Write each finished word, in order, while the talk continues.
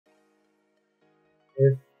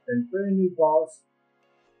is a brand new boss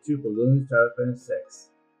to Bloons 2006.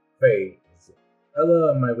 Phayze.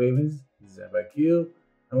 Hello, my Ravens. This is FIQ,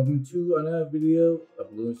 and welcome to another video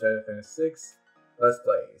of Bloons 2006 Let's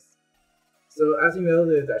Plays. So, as you know,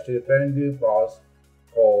 there's actually a brand new boss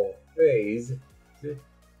called Phayze,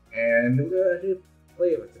 and we're gonna actually play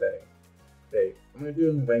it today. I'm gonna do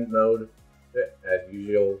it in rank mode, as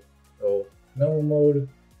usual. So, normal mode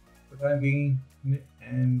for the time being,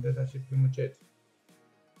 and that's actually pretty much it.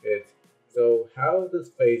 So how does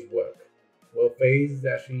Phayze work? Well, Phayze is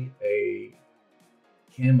actually a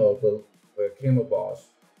camo, but a camo boss,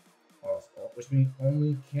 which means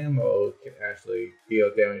only camo can actually deal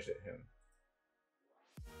damage to him.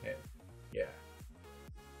 And yeah,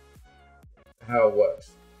 how it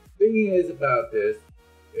works. Thing is about this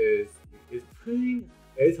is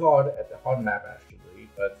it's hard at the hard map actually,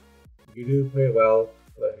 but you do pretty well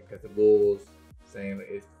because the rules saying that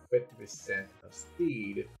it's 50% of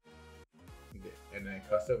speed and then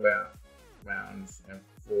custom rounds and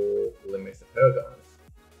full limits of paragons.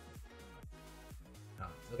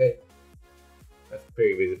 Okay, that's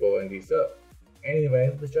pretty visible indeed. So,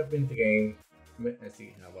 anyway, let's jump into the game and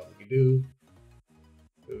see how well we can do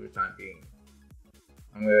for the time being.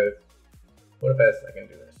 I'm gonna, for the best, I can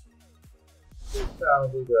do this. This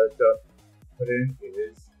style we're gonna put in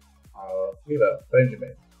is Phayze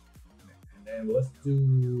Benjamin, and then let's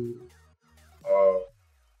do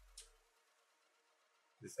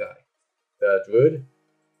this guy, the druid.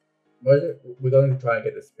 We're going to try and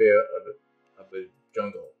get the spear of the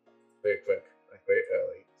jungle very quick, like very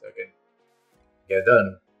early, so I can get it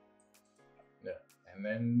done. Yeah, and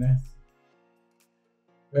then that's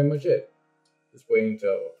pretty much it. Just waiting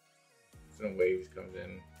until some waves comes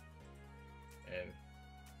in, and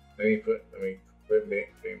let me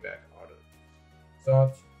bring back all the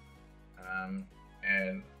salt,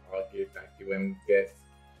 and I'll get back to you when we get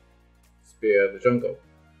spear of the jungle.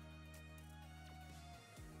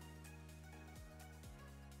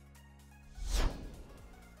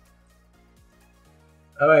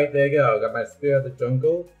 Alright, there you go. Got my spear of the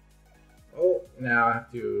jungle. Oh, now I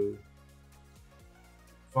have to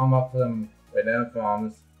farm up some banana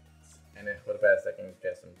farms, and then for the best I can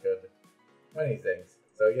get some good money things.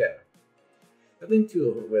 So yeah, nothing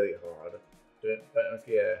too really hard, but let's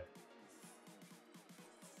get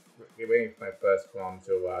waiting for my first farm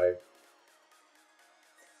to arrive.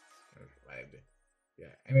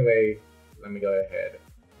 Yeah. Anyway, let me go ahead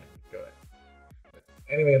and go ahead.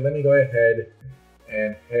 Anyway, let me go ahead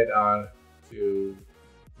and head on to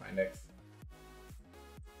my next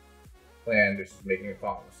plan, which is making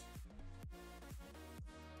farms.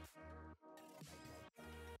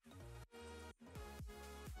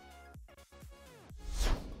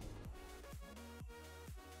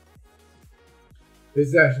 This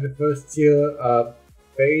is actually the first tier of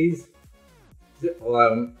Phayze. All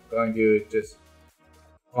I'm going to do is just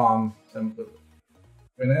farm some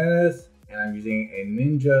bananas, and I'm using a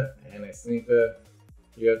ninja and a sniper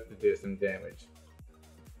here to do some damage.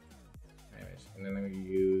 And then I'm going to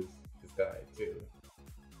use this guy too.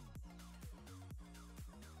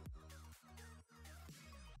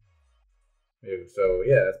 So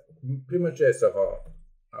yeah, that's pretty much it so far.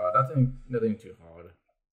 Nothing too hard.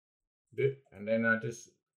 And then I just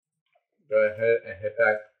go ahead and hit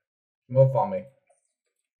back more farming.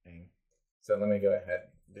 So let me go ahead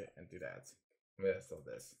and do that. Let me install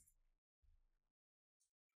this.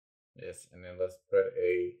 Yes, and then let's put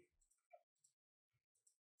a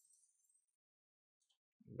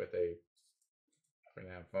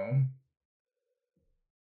banana foam.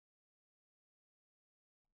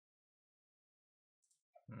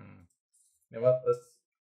 You know what? Let's.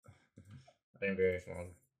 I think very small.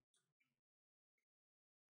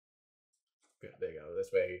 Good, there you go.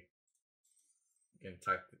 This way, you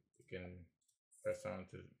can press on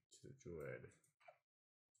to the druid.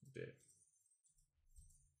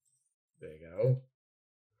 There you go.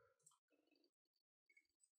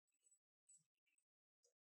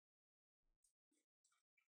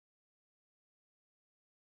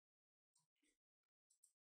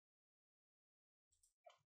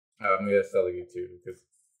 I'm gonna sell you too because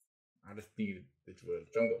I just need the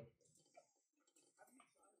druid jungle.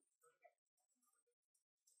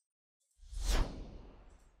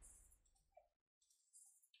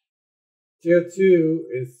 Tier 2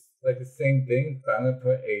 is like the same thing, but I'm gonna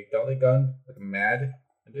put a dolly gun, like a mad,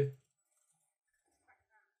 if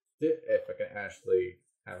I can actually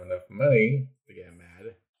have enough money to get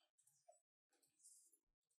mad.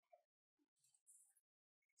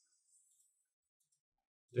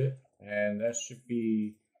 And that should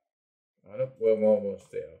be we're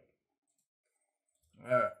almost there.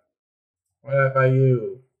 What about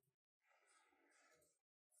you?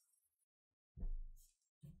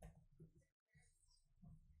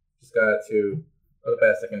 Just got to do the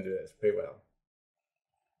best I can do this pretty well.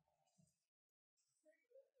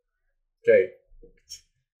 Okay.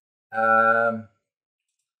 How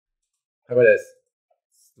about this?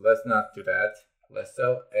 Let's not do that. Let's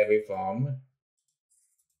sell every farm,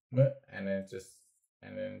 and then just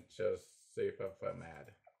see if I'm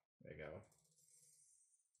mad. There you go.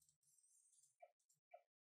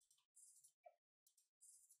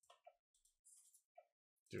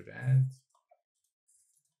 Do that.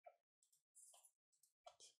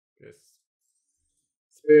 Just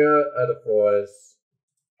Spirit of the Forest.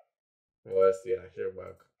 Yeah, should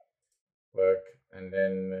work. And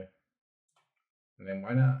then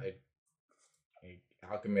why not a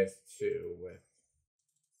alchemist too with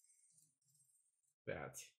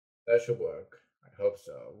that? That should work. I hope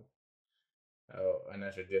so. Oh, and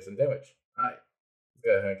that should do some damage. Alright, let's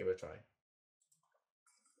go ahead and give it a try.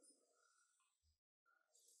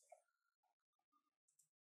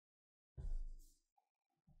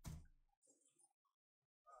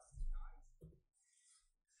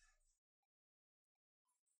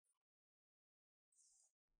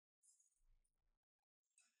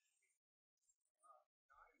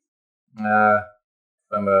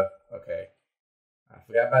 Bummer. Okay. I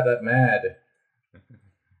forgot about that mad.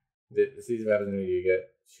 The season of happens when you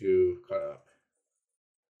get too caught up.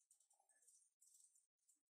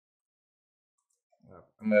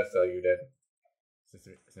 I'm gonna sell you then,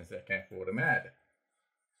 since I can't afford a mad.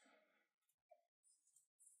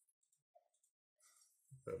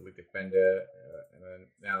 Probably defender, and then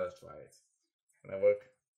now let's try it. Can that work?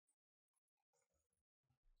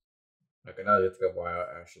 Okay, now it took a while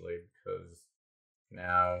actually because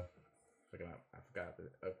now I forgot to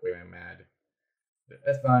upgrade my mad.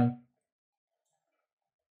 That's fine.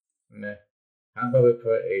 Nah. How about we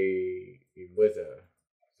put a wizard,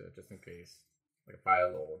 so just in case, like a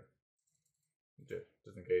fire lord,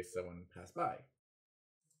 just in case someone passed by.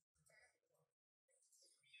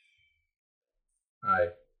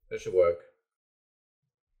 Alright, that should work.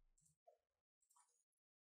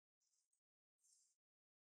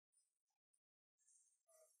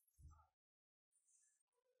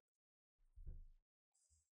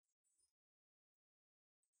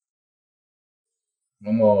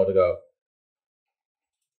 One more to go.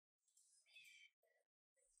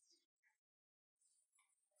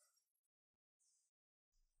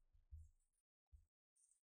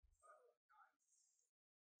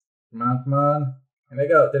 Come on. And there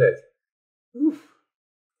you go, did it. Oof.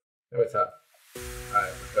 That was tough.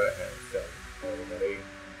 Alright, let's go ahead and go. Everybody.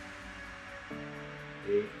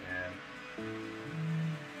 And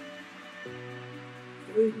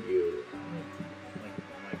with you. I might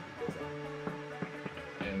keep this up.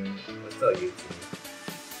 And let's tell you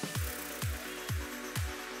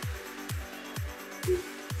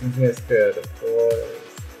something that's good for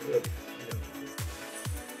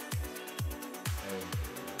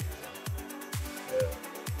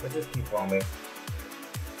let's just keep farming.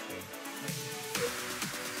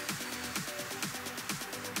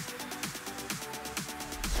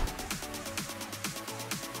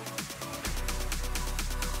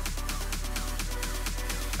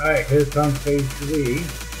 Alright, here comes phase 3.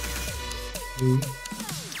 So,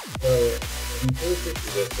 in the first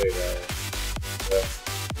picture this way though.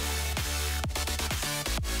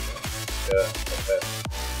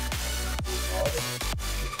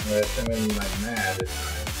 I'm gonna summon my mad this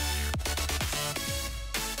time.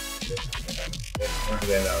 Turn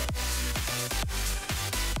that up.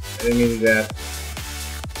 I didn't mean to do that.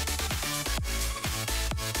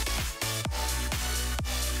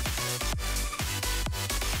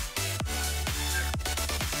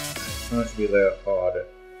 It's going to be a little hard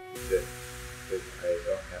because I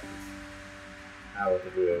don't have how to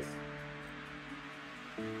do this.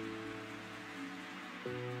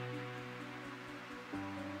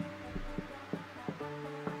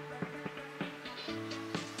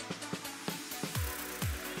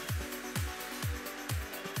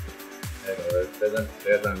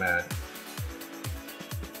 There's a mad.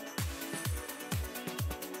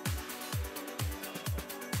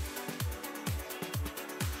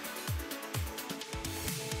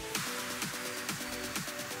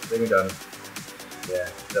 Thing done. Yeah,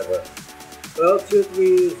 double. Well, 2 3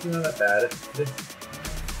 is not that bad.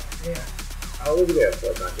 Yeah, I'll leave it there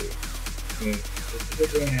for not to. I mean, it's a good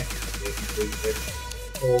thing I can complete it.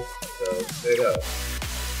 Cool. So there you go.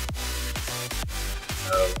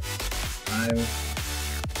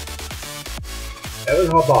 That was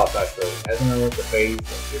a hard boss actually. As I know with the Phayze,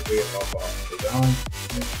 it's a hard boss. It's on.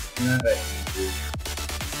 It's not that easy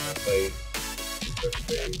to play First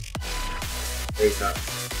very top.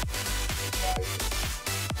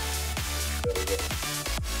 So yeah.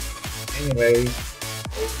 Anyway,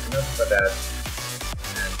 enough about that.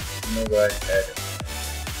 And I'm gonna go ahead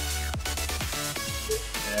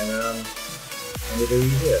and end the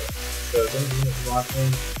video here. So thank you for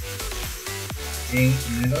watching. And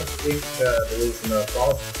I don't think there is no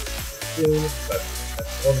false soon, but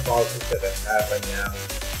that's all the policies that I have right now.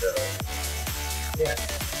 So yeah.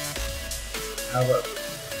 How about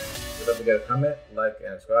so don't forget to comment, like,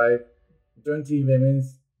 and subscribe. Join Team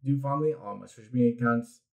Vitamins. Do follow me on my social media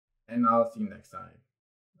accounts, and I'll see you next time.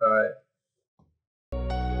 Bye.